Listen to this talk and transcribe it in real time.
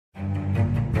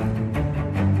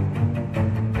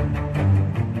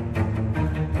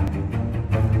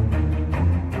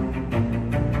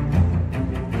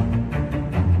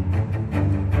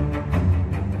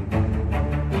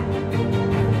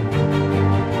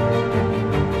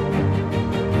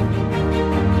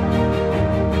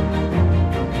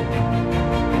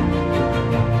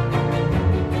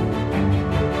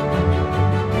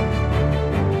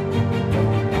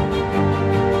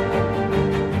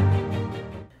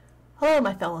Hello,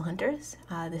 my fellow hunters.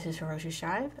 This is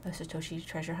hirojashibe of Satoshi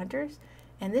Treasure Hunters,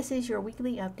 and this is your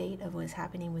weekly update of what's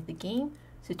happening with the game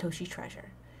Satoshi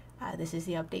Treasure. This is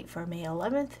the update for May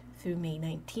 11th through May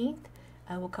 19th.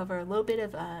 We'll cover a little bit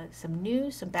of some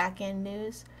news, some back-end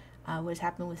news, what's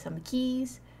happened with some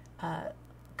keys,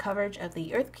 coverage of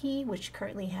the Earth key, which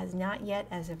currently has not yet,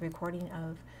 as of recording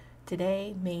of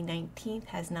today, May 19th,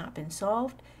 has not been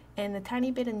solved, and a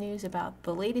tiny bit of news about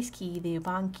the latest key, the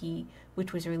Audubon Key,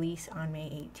 which was released on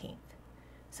May 18th.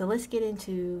 So let's get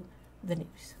into the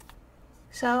news.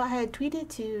 So I had tweeted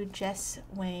to Jess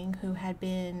Wang, who had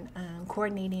been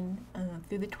coordinating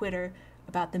through the Twitter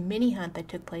about the mini hunt that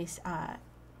took place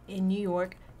in New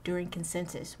York during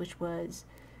Consensus, which was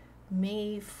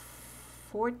May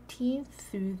 14th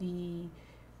through the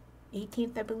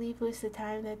 18th, I believe, was the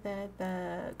time that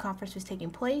the conference was taking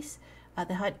place.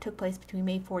 The hunt took place between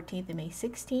May 14th and May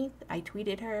 16th. I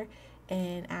tweeted her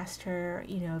and asked her,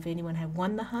 if anyone had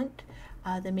won the hunt,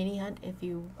 the mini hunt. If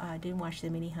you didn't watch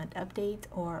the mini hunt update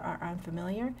or are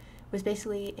unfamiliar, it was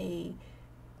basically a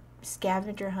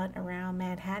scavenger hunt around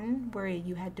Manhattan where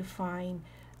you had to find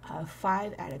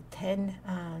 5 out of 10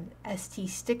 ST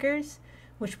stickers,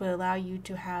 which would allow you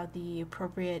to have the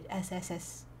appropriate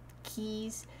SSS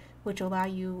keys, which allow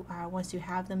you, once you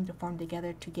have them, to form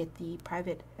together to get the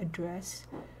private address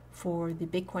for the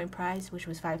Bitcoin prize, which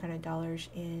was $500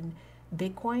 in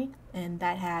Bitcoin, and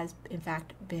that has in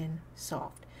fact been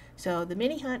solved. So the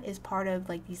mini hunt is part of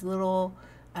like these little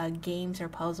games or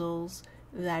puzzles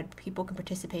that people can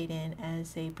participate in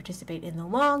as they participate in the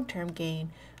long-term game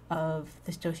of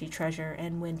the Satoshi Treasure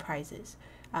and win prizes.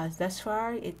 Thus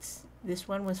far, this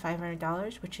one was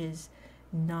 $500, which is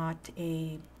not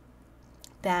a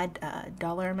bad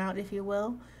dollar amount, if you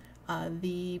will.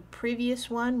 The previous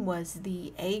one was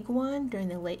the egg one during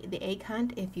the egg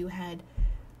hunt. If you had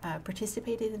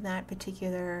participated in that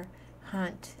particular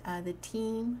hunt, the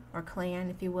team or clan,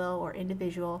 if you will, or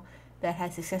individual that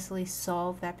had successfully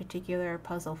solved that particular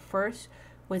puzzle first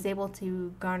was able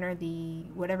to garner the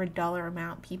whatever dollar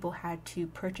amount people had to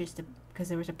purchase, because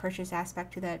there was a purchase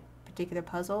aspect to that particular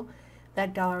puzzle.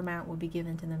 That dollar amount would be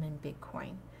given to them in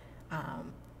Bitcoin.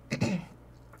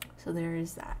 So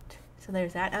there's that. So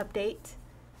there's that update.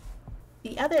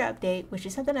 The other update, which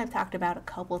is something I've talked about a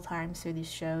couple times through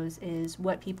these shows, is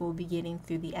what people will be getting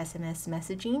through the SMS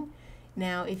messaging.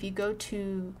 Now, if you go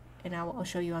to, and I'll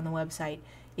show you on the website,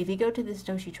 if you go to the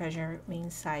Satoshi Treasure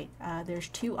main site, there's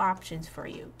two options for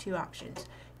you. Two options.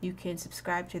 You can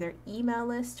subscribe to their email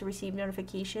list to receive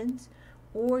notifications,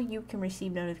 or you can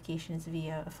receive notifications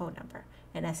via a phone number,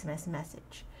 an SMS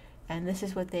message. And this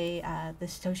is what the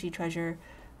Satoshi Treasure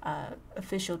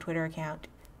official Twitter account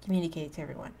communicates to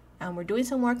everyone. We're doing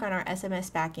some work on our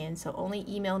SMS backend, so only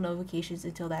email notifications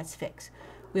until that's fixed.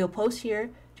 We'll post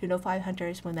here to notify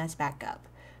hunters when that's back up.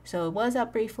 So it was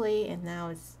up briefly, and now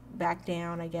it's back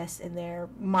down, I guess, and they're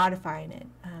modifying it.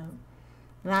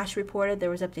 Last reported, there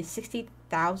was up to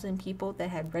 60,000 people that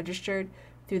had registered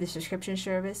through the subscription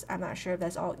service. I'm not sure if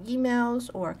that's all emails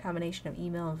or a combination of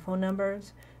email and phone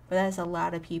numbers, but that's a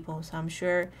lot of people, so I'm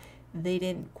sure they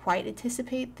didn't quite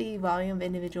anticipate the volume of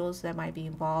individuals that might be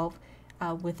involved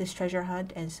with this treasure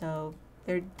hunt, and so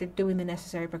they're doing the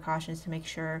necessary precautions to make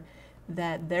sure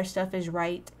that their stuff is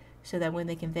right, so that when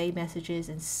they convey messages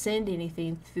and send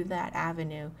anything through that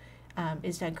avenue,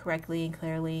 is done correctly and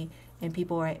clearly, and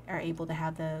people are able to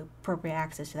have the appropriate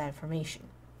access to that information.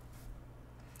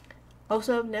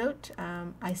 Also of note,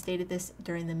 I stated this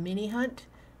during the mini hunt,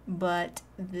 but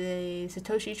the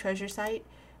Satoshi Treasure site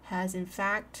has in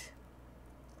fact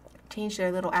changed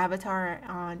their little avatar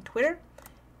on Twitter.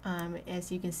 As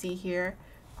you can see here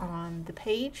on the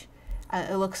page,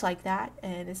 it looks like that,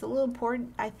 and it's a little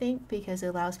important, I think, because it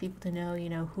allows people to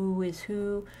know, who is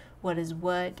who, what is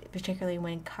what, particularly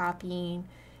when copying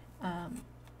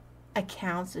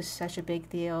accounts is such a big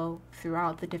deal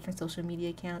throughout the different social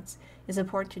media accounts. It's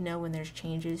important to know when there's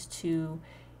changes to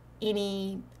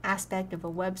any aspect of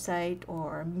a website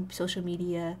or social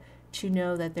media, to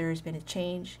know that there has been a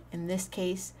change. In this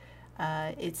case,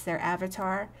 it's their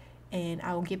avatar, and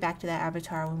I will get back to that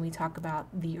avatar when we talk about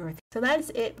the Earth. So that is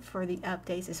it for the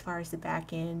updates as far as the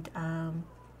back end of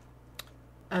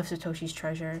Satoshi's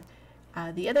Treasure.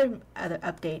 The other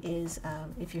update is,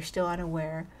 if you're still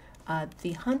unaware,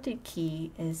 the hunted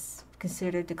key is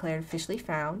considered declared officially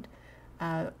found.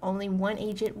 Only one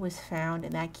agent was found,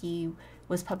 and that key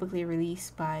was publicly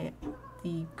released by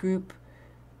the group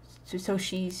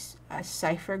Satoshi's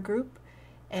Cipher group,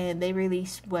 and they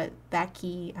released that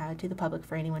key to the public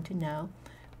for anyone to know.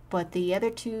 But the other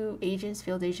two agents,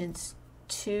 field agents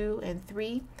 2 and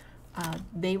 3,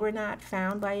 they were not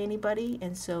found by anybody,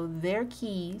 and so their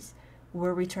keys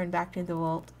were returned back to the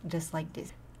vault just like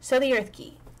this. So the Earth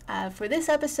Key. For this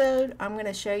episode, I'm going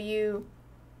to show you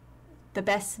the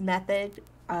best method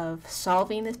of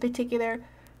solving this particular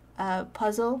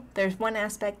puzzle. There's one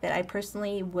aspect that I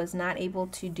personally was not able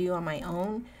to do on my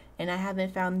own, and I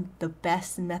haven't found the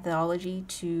best methodology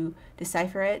to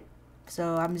decipher it.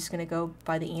 So I'm just going to go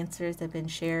by the answers that have been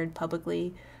shared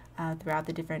publicly throughout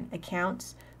the different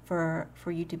accounts for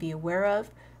you to be aware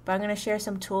of. But I'm going to share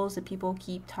some tools that people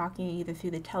keep talking either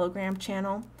through the Telegram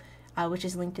channel, which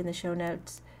is linked in the show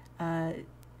notes,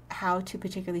 how to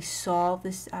particularly solve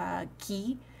this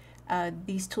key.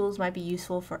 These tools might be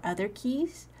useful for other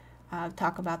keys. I'll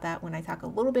talk about that when I talk a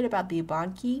little bit about the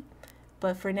Audubon Key.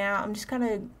 But for now, I'm just going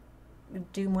to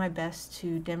do my best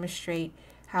to demonstrate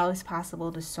how it's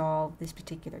possible to solve this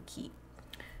particular key.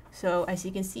 So as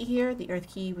you can see here, the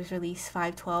Earth Key was released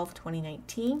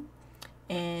 5/12/2019,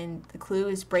 and the clue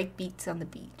is break beats on the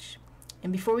beach.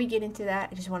 And before we get into that,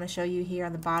 I just want to show you here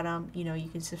on the bottom, you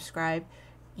can subscribe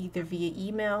either via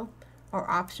email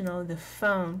or optional the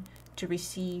phone to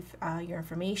receive your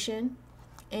information.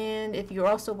 And if you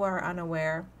also were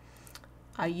unaware,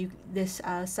 this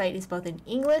site is both in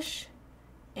English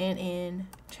and in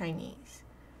Chinese.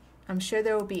 I'm sure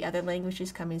there will be other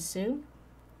languages coming soon,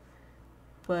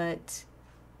 but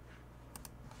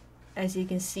as you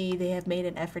can see, they have made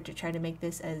an effort to try to make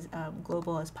this as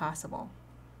global as possible.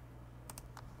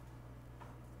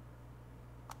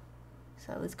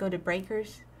 So let's go to break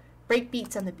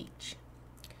beats on the beach.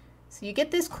 So you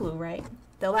get this clue, right?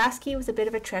 The last key was a bit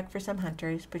of a trek for some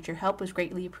hunters, but your help was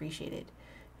greatly appreciated.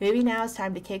 Maybe now it's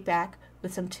time to kick back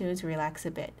with some tunes and relax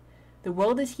a bit. The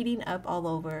world is heating up all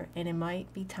over, and it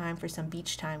might be time for some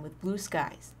beach time with blue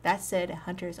skies. That said, a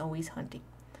hunter is always hunting.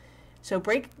 So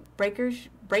break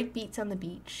beats on the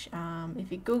beach.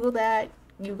 If you Google that,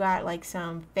 you got like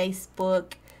some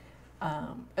Facebook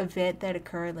event that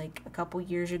occurred like a couple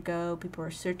years ago. People were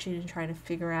searching and trying to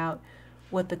figure out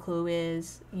what the clue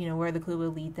is, where the clue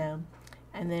will lead them.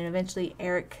 And then eventually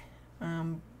Eric,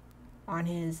 on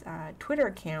his Twitter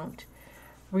account,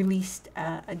 released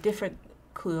a different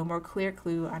clue, a more clear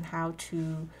clue on how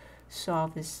to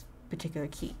solve this particular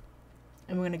key.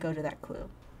 And we're going to go to that clue.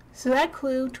 So that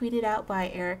clue, tweeted out by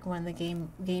Eric, one of the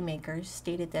game makers,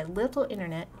 stated that Little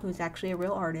Internet, who's actually a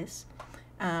real artist,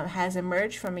 has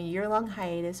emerged from a year-long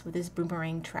hiatus with his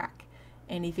boomerang track.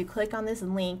 And if you click on this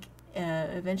link,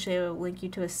 eventually it will link you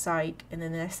to a site, and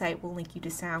then that site will link you to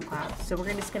SoundCloud. So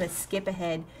we're just going to skip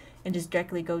ahead and just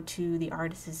directly go to the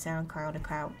artist's SoundCloud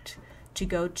account to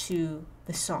go to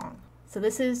the song. So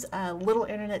this is Little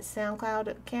Internet's SoundCloud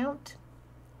account.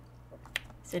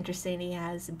 It's interesting, he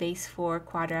has base 4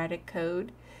 quadratic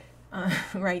code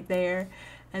right there,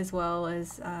 as well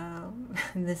as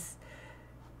this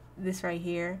right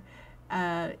here.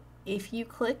 If you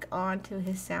click onto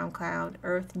his SoundCloud,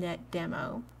 EarthNet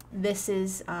Demo, this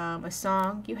is a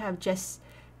song. You have Jess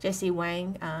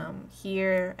Wang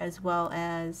here, as well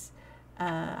as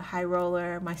High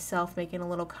Roller, myself making a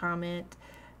little comment.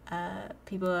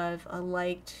 People have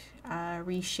liked,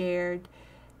 reshared,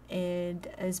 and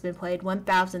has been played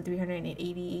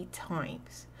 1,388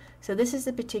 times. So this is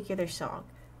a particular song.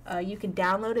 You can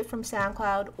download it from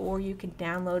SoundCloud, or you can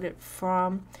download it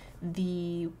from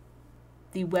the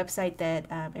website that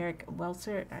Eric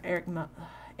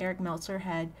Meltzer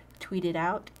had tweeted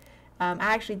out.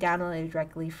 I actually downloaded it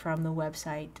directly from the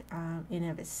website in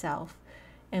and of itself.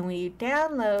 And when you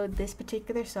download this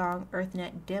particular song,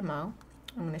 EarthNet Demo,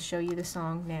 I'm going to show you the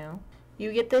song now.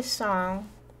 You get this song,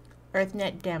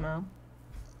 EarthNet Demo.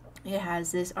 It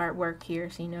has this artwork here,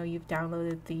 so you know you've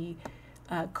downloaded the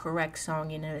correct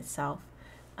song in and of itself.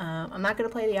 I'm not going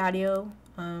to play the audio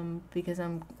because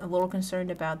I'm a little concerned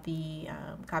about the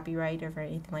copyright or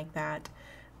anything like that.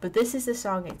 But this is the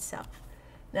song itself.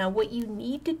 Now what you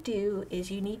need to do is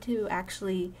you need to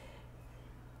actually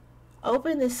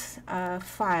open this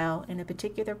file in a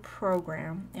particular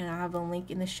program, and I'll have a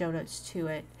link in the show notes to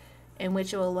it, in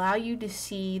which will allow you to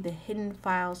see the hidden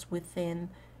files within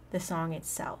the song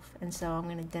itself. And so I'm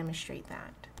going to demonstrate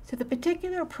that. So the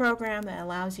particular program that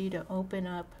allows you to open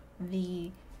up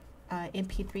the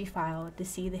MP3 file to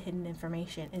see the hidden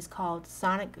information is called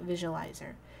Sonic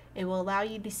Visualizer. It will allow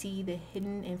you to see the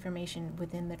hidden information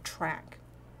within the track.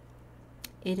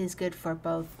 It is good for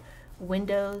both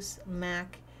Windows,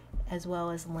 Mac, as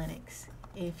well as Linux.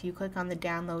 If you click on the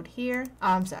download here,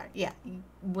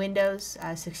 Windows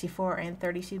 64 and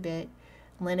 32-bit,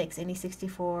 Linux any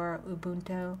 64,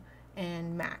 Ubuntu,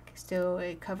 and Mac. So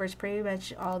it covers pretty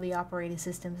much all the operating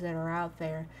systems that are out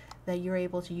there that you're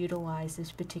able to utilize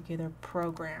this particular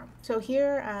program. So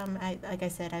here, like I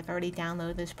said, I've already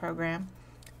downloaded this program.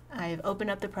 I've opened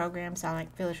up the program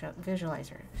Sonic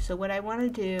Visualizer. So what I want to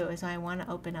do is I want to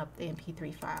open up the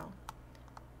MP3 file.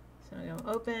 So I'm going to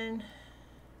open,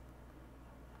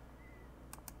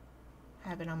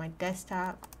 have it on my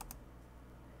desktop.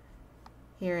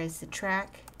 Here is the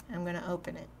track. I'm going to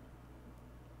open it.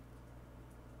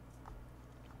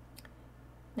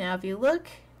 Now if you look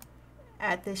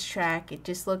at this track, it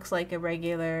just looks like a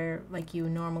regular, like you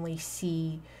normally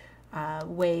see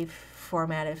wave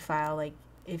formatted file, like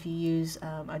if you use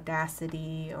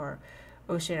Audacity or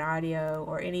Ocean Audio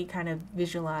or any kind of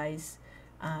visualized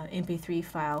MP3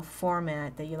 file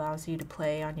format that allows you to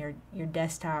play on your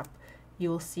desktop, you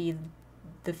will see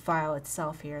the file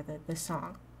itself here, the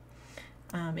song.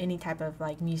 Any type of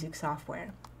like music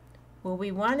software. What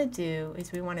we want to do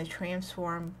is we want to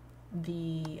transform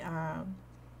the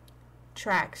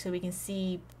track so we can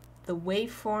see the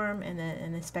waveform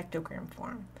and the spectrogram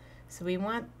form. So we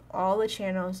want all the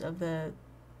channels of the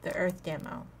Earth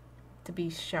demo to be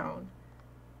shown,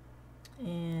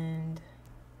 and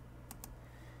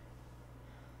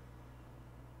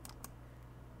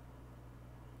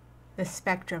the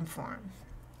spectrum form.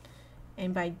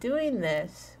 And by doing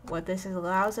this, what this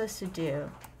allows us to do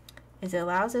is it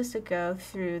allows us to go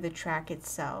through the track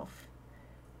itself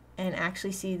and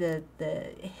actually see the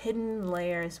hidden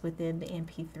layers within the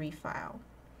MP3 file.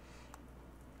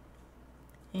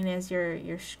 And as you're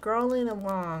scrolling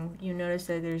along, you notice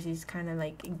that there's these kind of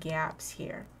like gaps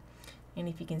here. And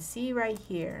if you can see right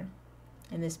here,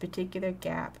 in this particular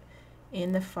gap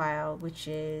in the file, which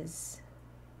is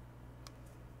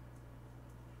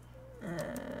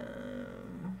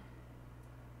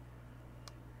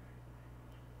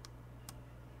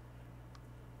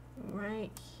right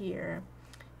here,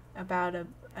 about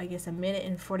I guess a minute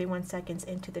and 41 seconds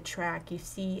into the track, you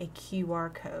see a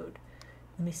QR code.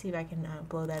 Let me see if I can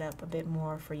blow that up a bit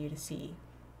more for you to see.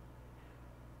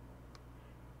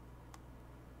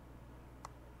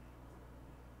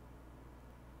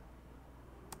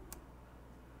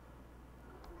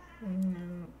 I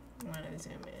want to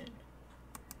zoom in.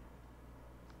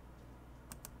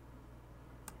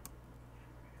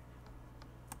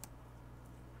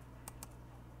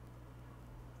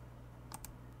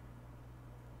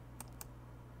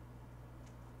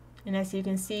 And as you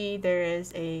can see, there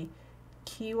is a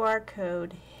QR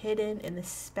code hidden in the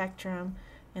spectrum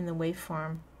and the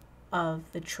waveform of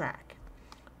the track.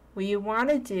 What you want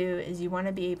to do is you want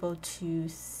to be able to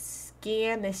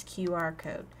scan this QR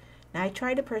code. Now I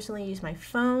tried to personally use my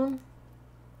phone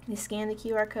to scan the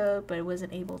QR code, but I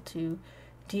wasn't able to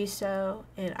do so.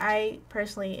 And I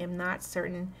personally am not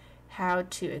certain how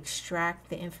to extract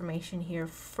the information here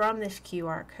from this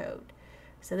QR code.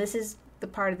 So this is the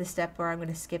part of the step where I'm going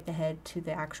to skip ahead to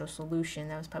the actual solution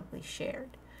that was publicly shared.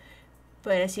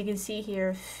 But as you can see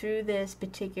here, through this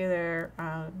particular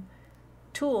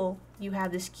tool, you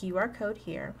have this QR code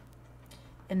here,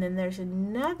 and then there's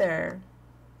another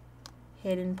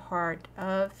hidden part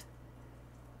of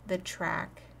the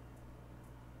track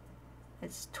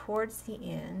that's towards the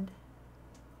end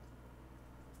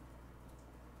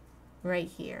right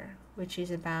here, which is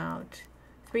about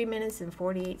 3 minutes and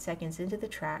 48 seconds into the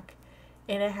track.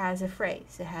 And it has a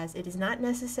phrase. It is not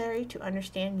necessary to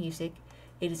understand music.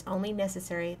 It is only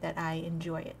necessary that I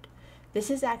enjoy it.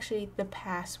 This is actually the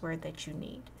password that you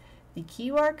need. The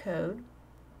QR code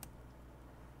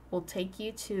will take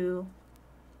you to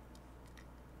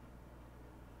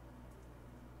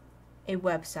a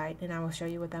website, and I will show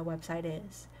you what that website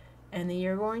is. And then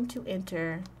you're going to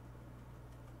enter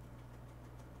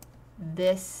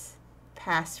this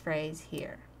passphrase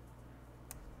here.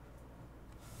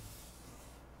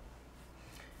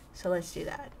 So let's do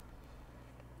that.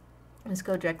 Let's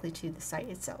go directly to the site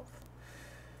itself.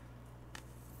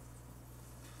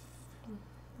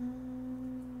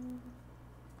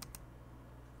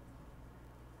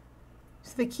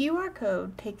 So the QR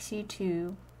code takes you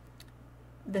to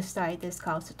the site that's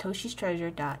called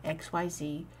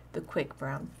satoshistreasure.xyz, the quick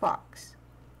brown fox.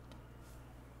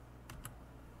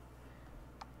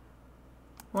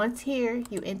 Once here,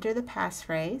 you enter the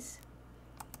passphrase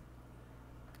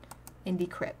and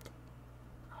decrypt.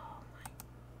 Oh my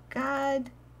God.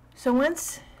 So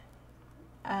once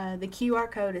the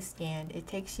QR code is scanned, it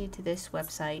takes you to this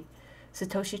website,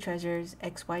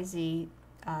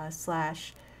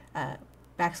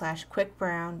 satoshistreasure.xyz / quick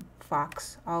brown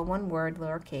fox, all one word,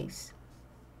 lowercase.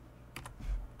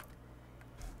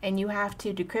 And you have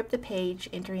to decrypt the page,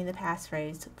 entering the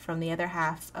passphrase from the other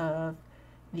half of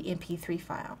the MP3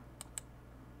 file.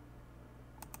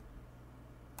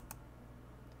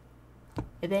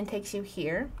 It then takes you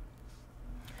here,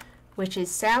 which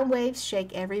is sound waves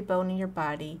shake every bone in your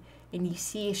body, and you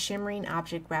see a shimmering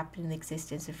object wrapped in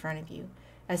existence in front of you,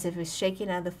 as if it was shaken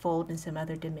out of the fold in some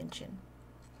other dimension.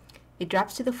 It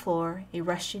drops to the floor, a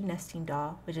Russian nesting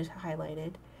doll, which is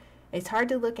highlighted. It's hard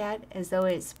to look at, as though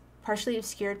it's partially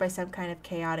obscured by some kind of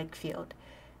chaotic field.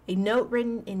 A note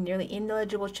written in nearly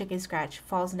illegible chicken scratch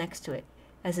falls next to it,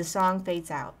 as the song fades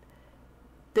out.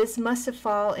 This must have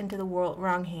fallen into the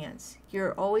wrong hands.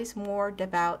 You're always more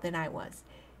devout than I was.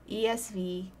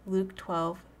 ESV Luke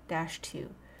 12-2.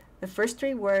 The first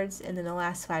 3 words and then the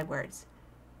last 5 words.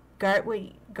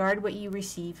 Guard what you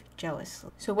receive jealously.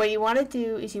 So what you want to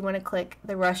do is you want to click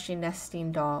the Russian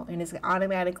nesting doll, and it's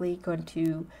automatically going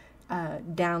to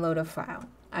download a file.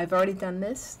 I've already done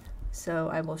this, so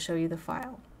I will show you the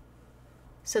file.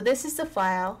 So this is the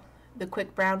file, the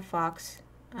Quick Brown Fox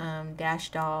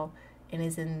dash doll, and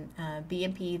is in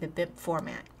BMP, the BIP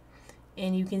format.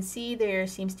 And you can see there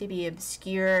seems to be an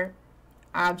obscure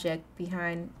object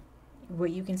behind what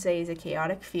you can say is a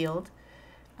chaotic field.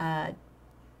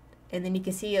 And then you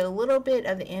can see a little bit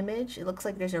of the image. It looks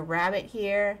like there's a rabbit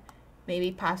here,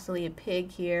 maybe possibly a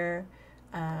pig here,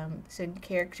 some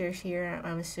characters here,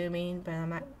 I'm assuming, but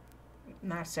I'm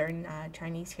not certain,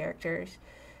 Chinese characters.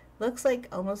 Looks like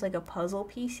almost like a puzzle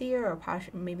piece here, or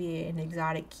maybe an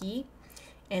exotic key.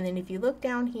 And then if you look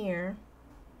down here,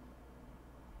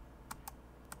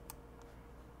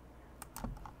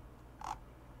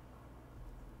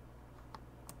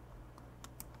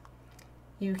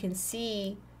 you can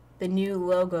see the new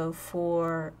logo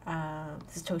for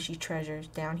Satoshi Treasures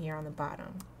down here on the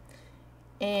bottom.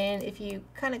 And if you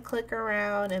kind of click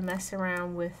around and mess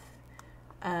around with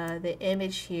the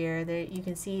image here, there you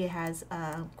can see it has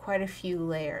quite a few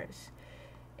layers.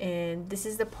 And this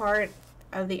is the part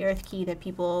of the Earth key that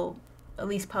people, at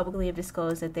least publicly, have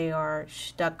disclosed that they are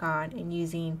stuck on, and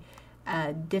using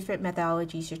different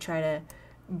methodologies to try to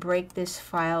break this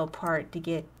file apart to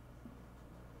get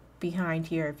behind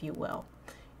here, if you will,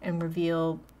 and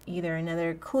reveal either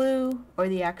another clue or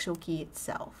the actual key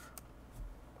itself.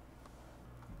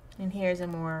 And here's a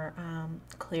more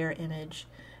clear image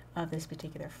of this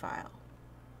particular file.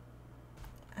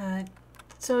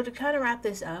 So to kind of wrap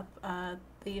this up,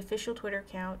 the official Twitter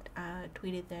account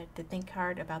tweeted that to think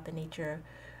hard about the nature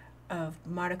of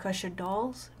Maracasha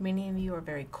dolls. Many of you are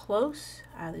very close.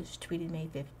 This was tweeted May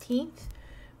 15th.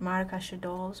 Maracasha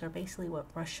dolls are basically what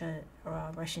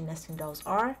Russian nesting dolls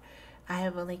are. I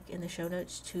have a link in the show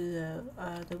notes to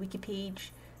the wiki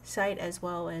page site, as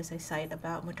well as a site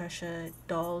about Maracasha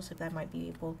dolls, if that might be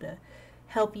able to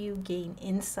help you gain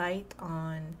insight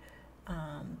on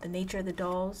the nature of the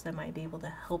dolls, that might be able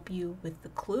to help you with the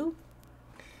clue.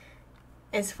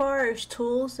 As far as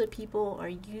tools that people are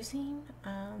using,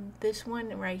 this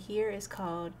one right here is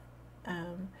called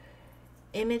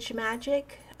Image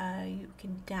Magic. You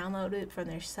can download it from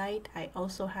their site. I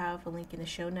also have a link in the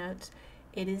show notes.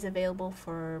 It is available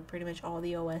for pretty much all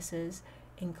the OSs,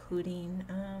 including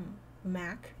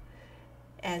Mac,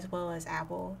 as well as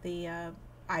Apple, the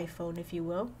iPhone, if you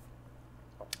will.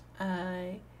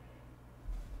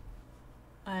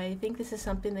 I think this is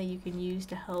something that you can use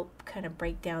to help kind of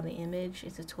break down the image.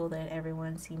 It's a tool that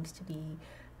everyone seems to be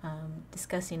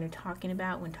discussing or talking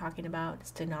about when talking about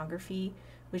stenography,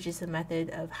 which is a method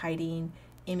of hiding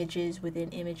images within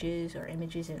images, or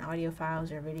images in audio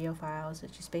files or video files.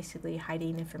 It's just basically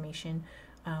hiding information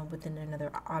within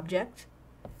another object.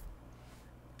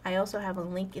 I also have a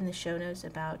link in the show notes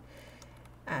about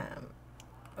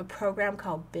a program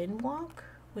called BinWalk,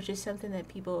 which is something that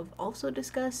people have also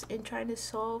discussed in trying to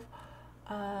solve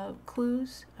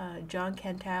clues. John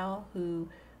Cantal, who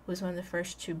was one of the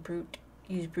first to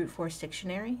use brute force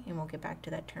dictionary, and we'll get back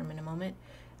to that term in a moment,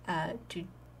 to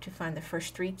find the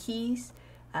first 3 keys.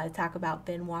 Talk about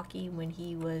BinWalking when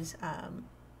he was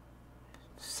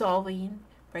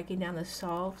breaking down the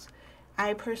solves.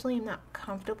 I personally am not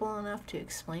comfortable enough to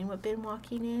explain what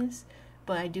BinWalking is,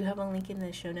 but I do have a link in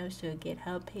the show notes to a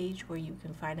GitHub page where you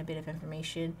can find a bit of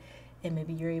information, and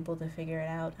maybe you're able to figure it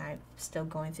out. I'm still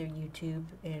going through YouTube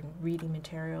and reading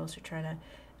materials to try to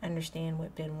understand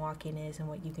what BinWalking is and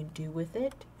what you can do with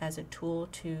it as a tool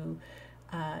to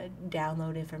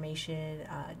download information,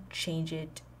 change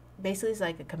it. Basically, it's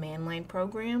like a command line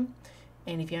program,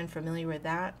 and if you're unfamiliar with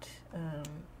that,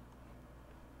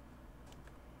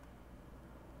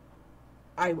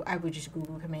 I would just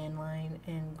Google command line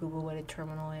and Google what a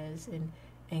terminal is,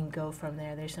 and go from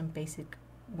there. There's some basic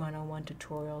 101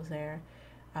 tutorials there.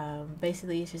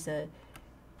 Basically,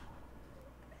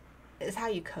 it's how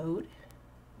you code.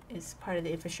 It's part of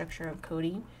the infrastructure of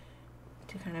coding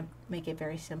to kind of make it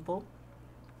very simple.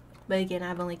 But again, I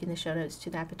have a link in the show notes to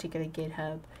that particular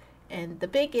GitHub. And the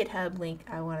big GitHub link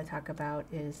I want to talk about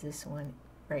is this one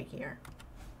right here.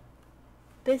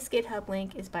 This GitHub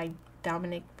link is by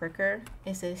Dominic Bricker.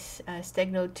 It's a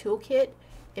Stegno toolkit.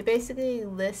 It basically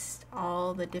lists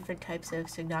all the different types of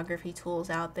steganography tools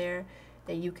out there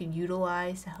that you can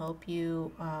utilize to help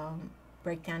you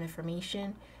break down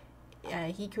information.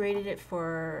 He created it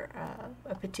for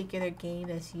a particular game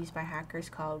that's used by hackers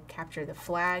called Capture the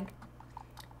Flag.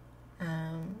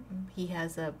 He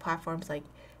has platforms like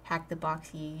Hack the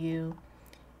Box EU.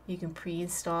 You can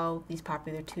pre-install these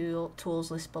popular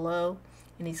tools listed below,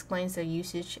 and he explains their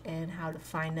usage and how to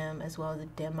find them, as well as a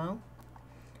demo.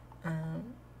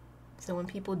 So when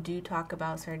people do talk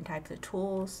about certain types of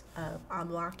tools,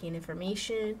 unlocking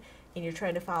information, and you're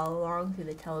trying to follow along through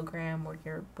the Telegram or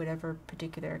your whatever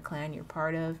particular clan you're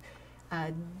part of,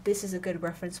 this is a good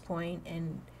reference point.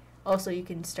 And also you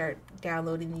can start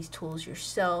downloading these tools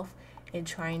yourself and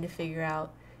trying to figure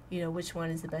out, which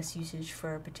one is the best usage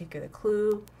for a particular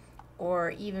clue,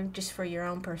 or even just for your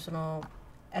own personal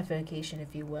edification,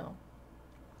 if you will.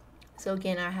 So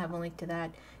again, I have a link to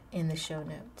that in the show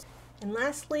notes. And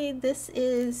lastly, this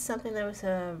is something that was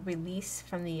released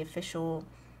from the official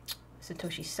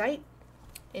Satoshi site.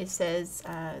 It says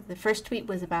the first tweet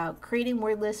was about creating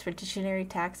word lists for dictionary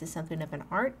tags is something of an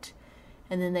art.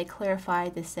 And then they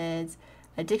clarified that says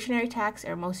dictionary tags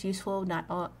are most useful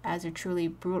not as a truly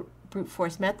brute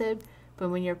force method, but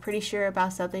when you're pretty sure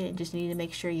about something and just need to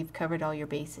make sure you've covered all your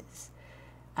bases.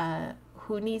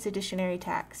 Who needs a dictionary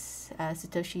tags?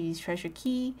 Satoshi's Treasure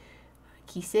Key,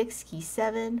 Key 6, Key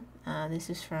 7. This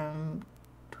is from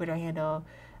Twitter handle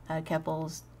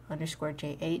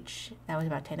Keppels_JH. That was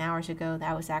about 10 hours ago.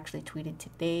 That was actually tweeted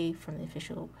today from the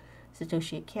official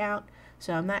Satoshi account.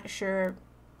 So I'm not sure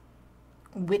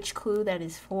which clue that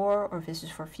is for, or if this is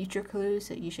for future clues,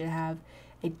 that you should have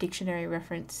a dictionary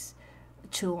reference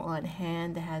tool on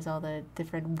hand that has all the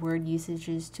different word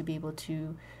usages to be able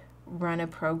to run a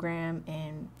program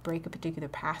and break a particular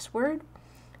password.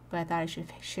 But I thought I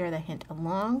should share the hint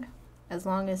along as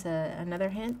another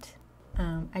hint.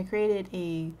 I created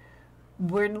a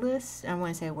word list, I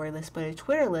wouldn't say a word list, but a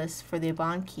Twitter list for the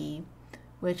Audubon Key,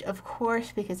 which of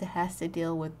course, because it has to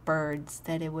deal with birds,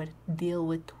 that it would deal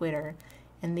with Twitter.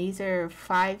 And these are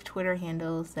 5 Twitter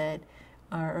handles that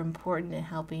are important in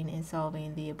helping in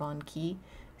solving the Audubon Key.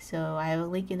 So I have a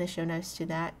link in the show notes to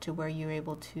that, to where you're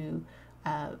able to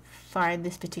find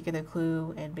this particular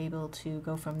clue and be able to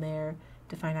go from there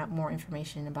to find out more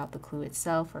information about the clue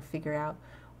itself, or figure out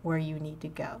where you need to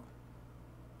go.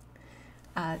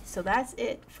 So that's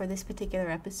it for this particular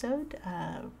episode.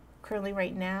 Currently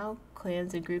right now,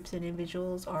 clans and groups and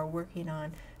individuals are working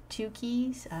on 2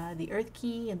 keys, the Earth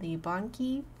Key and the Audubon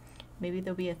Key. Maybe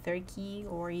there'll be a 3rd key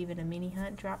or even a mini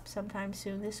hunt drop sometime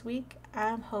soon this week.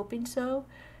 I'm hoping so,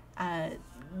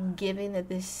 given that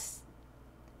this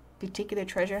particular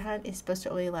treasure hunt is supposed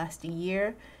to only last a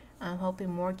year. I'm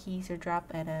hoping more keys are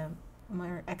dropped at a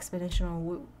more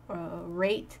exponential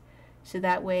rate, so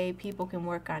that way people can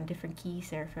work on different keys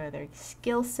there for their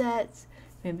skill sets,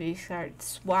 maybe start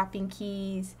swapping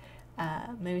keys,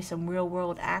 maybe some real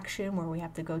world action where we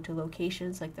have to go to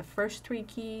locations like the first 3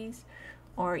 keys,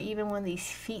 or even one of these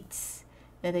feats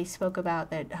that they spoke about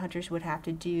that hunters would have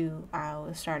to do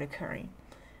will start occurring.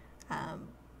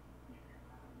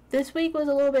 This week was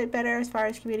a little bit better as far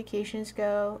as communications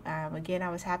go. Again, I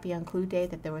was happy on Clue Day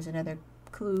that there was another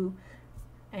clue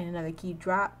and another key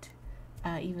dropped,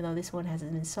 even though this one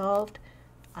hasn't been solved.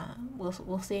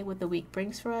 We'll see what the week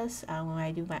brings for us when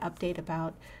I do my update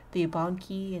about the Audubon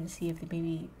Key, and see if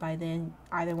maybe by then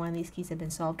either one of these keys have been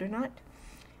solved or not.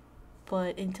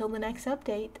 But until the next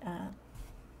update,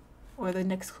 or the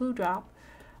next clue drop,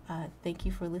 thank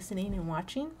you for listening and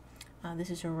watching. This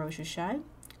is hirojashibe,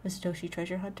 the Satoshi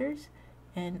Treasure Hunters,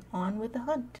 and on with the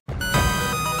hunt.